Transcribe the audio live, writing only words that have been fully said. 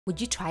Would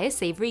you try a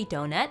savory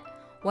donut?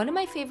 One of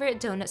my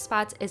favorite donut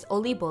spots is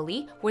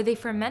Oliboli, where they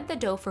ferment the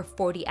dough for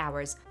 40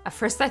 hours. At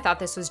first I thought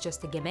this was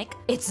just a gimmick.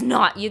 It's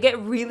not! You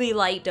get really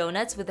light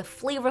donuts with a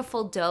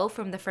flavorful dough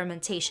from the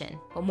fermentation.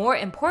 But more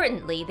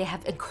importantly, they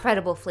have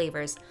incredible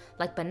flavors,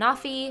 like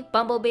banoffee,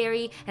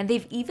 bumbleberry, and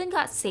they've even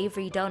got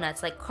savory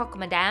donuts like croque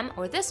madame,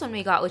 or this one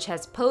we got which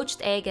has poached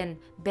egg and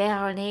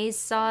béarnaise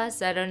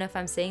sauce. I don't know if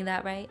I'm saying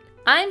that right.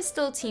 I'm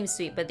still team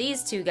sweet, but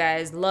these two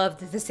guys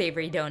loved the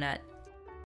savory donut.